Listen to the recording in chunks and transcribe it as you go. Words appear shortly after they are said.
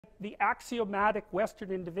the axiomatic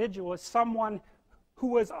Western individual as someone who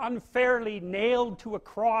was unfairly nailed to a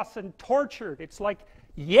cross and tortured. It's like,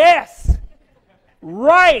 yes,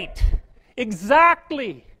 right,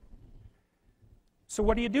 exactly. So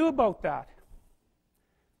what do you do about that?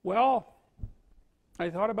 Well, I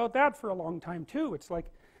thought about that for a long time too. It's like,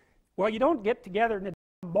 well, you don't get together in a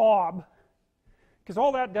mob, because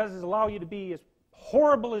all that does is allow you to be as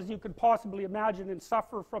horrible as you could possibly imagine and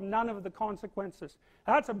suffer from none of the consequences.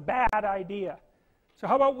 That's a bad idea. So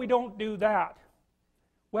how about we don't do that?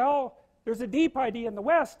 Well, there's a deep idea in the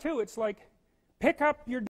West too. It's like, pick up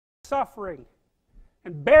your suffering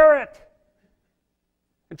and bear it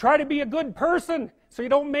and try to be a good person so you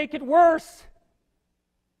don't make it worse.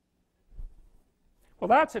 Well,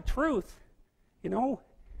 that's a truth. You know,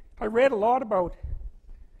 I read a lot about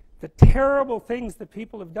the terrible things that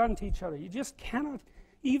people have done to each other. You just cannot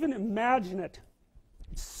even imagine it.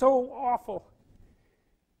 It's so awful.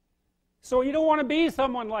 So you don't want to be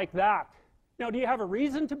someone like that. Now, do you have a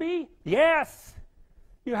reason to be? Yes.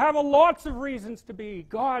 You have lots of reasons to be.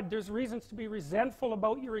 God, there's reasons to be resentful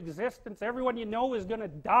about your existence. Everyone you know is going to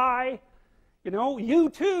die. You know, you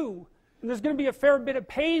too. And there's going to be a fair bit of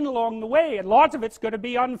pain along the way, and lots of it's going to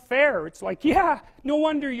be unfair. It's like, yeah, no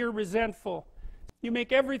wonder you're resentful. You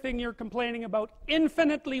make everything you're complaining about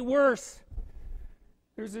infinitely worse.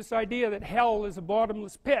 There's this idea that hell is a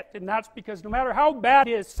bottomless pit, and that's because no matter how bad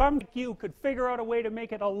it is, some of you could figure out a way to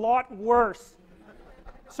make it a lot worse.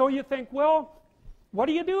 So you think, well, what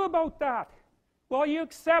do you do about that? Well, you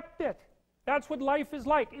accept it. That's what life is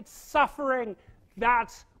like. It's suffering.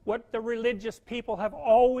 That's what the religious people have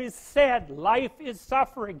always said. Life is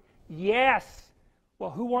suffering. Yes.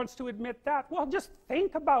 Well, who wants to admit that? Well, just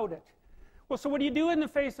think about it. Well, so what do you do in the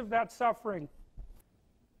face of that suffering?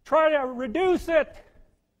 Try to reduce it.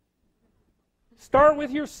 Start with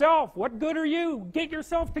yourself. What good are you? Get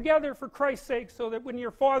yourself together for Christ's sake, so that when your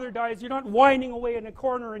father dies, you're not whining away in a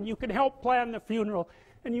corner, and you can help plan the funeral,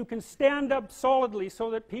 and you can stand up solidly so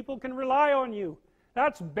that people can rely on you.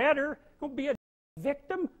 That's better. Don't be a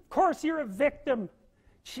victim. Of course you're a victim.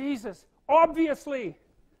 Jesus, obviously.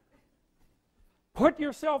 Put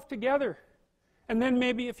yourself together. And then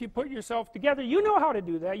maybe if you put yourself together, you know how to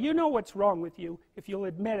do that. You know what's wrong with you, if you'll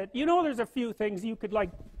admit it. You know there's a few things you could, like,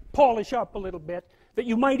 polish up a little bit, that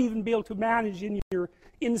you might even be able to manage in your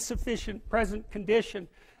insufficient present condition.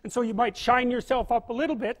 And so you might shine yourself up a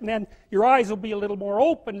little bit, and then your eyes will be a little more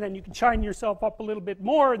open, then you can shine yourself up a little bit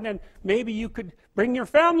more, and then maybe you could bring your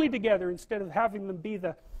family together instead of having them be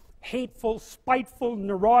the hateful, spiteful,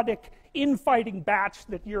 neurotic, infighting batch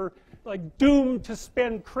that you're, like, doomed to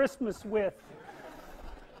spend Christmas with.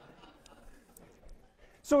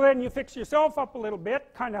 So then you fix yourself up a little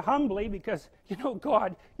bit, kind of humbly, because, you know,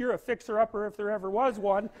 God, you're a fixer-upper if there ever was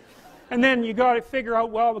one. And then you got to figure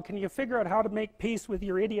out, well, can you figure out how to make peace with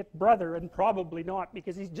your idiot brother? And probably not,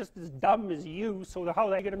 because he's just as dumb as you, so how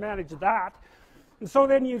are they going to manage that? And so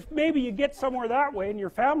then maybe you get somewhere that way, and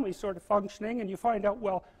your family's sort of functioning, and you find out,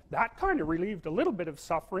 well, that kind of relieved a little bit of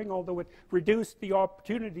suffering, although it reduced the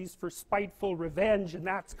opportunities for spiteful revenge, and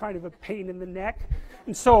that's kind of a pain in the neck.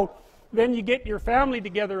 And so then you get your family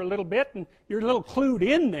together a little bit, and you're a little clued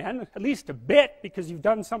in then, at least a bit, because you've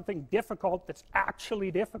done something difficult that's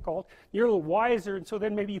actually difficult. You're a little wiser, and so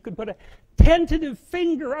then maybe you could put a tentative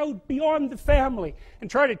finger out beyond the family and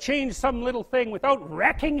try to change some little thing without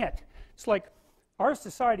wrecking it. It's like, our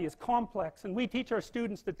society is complex, and we teach our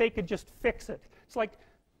students that they could just fix it. It's like,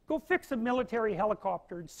 go fix a military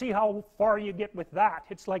helicopter and see how far you get with that.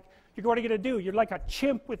 It's like, what are you going to do? You're like a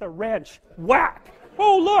chimp with a wrench. Whack!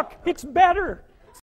 Oh, look, it's better.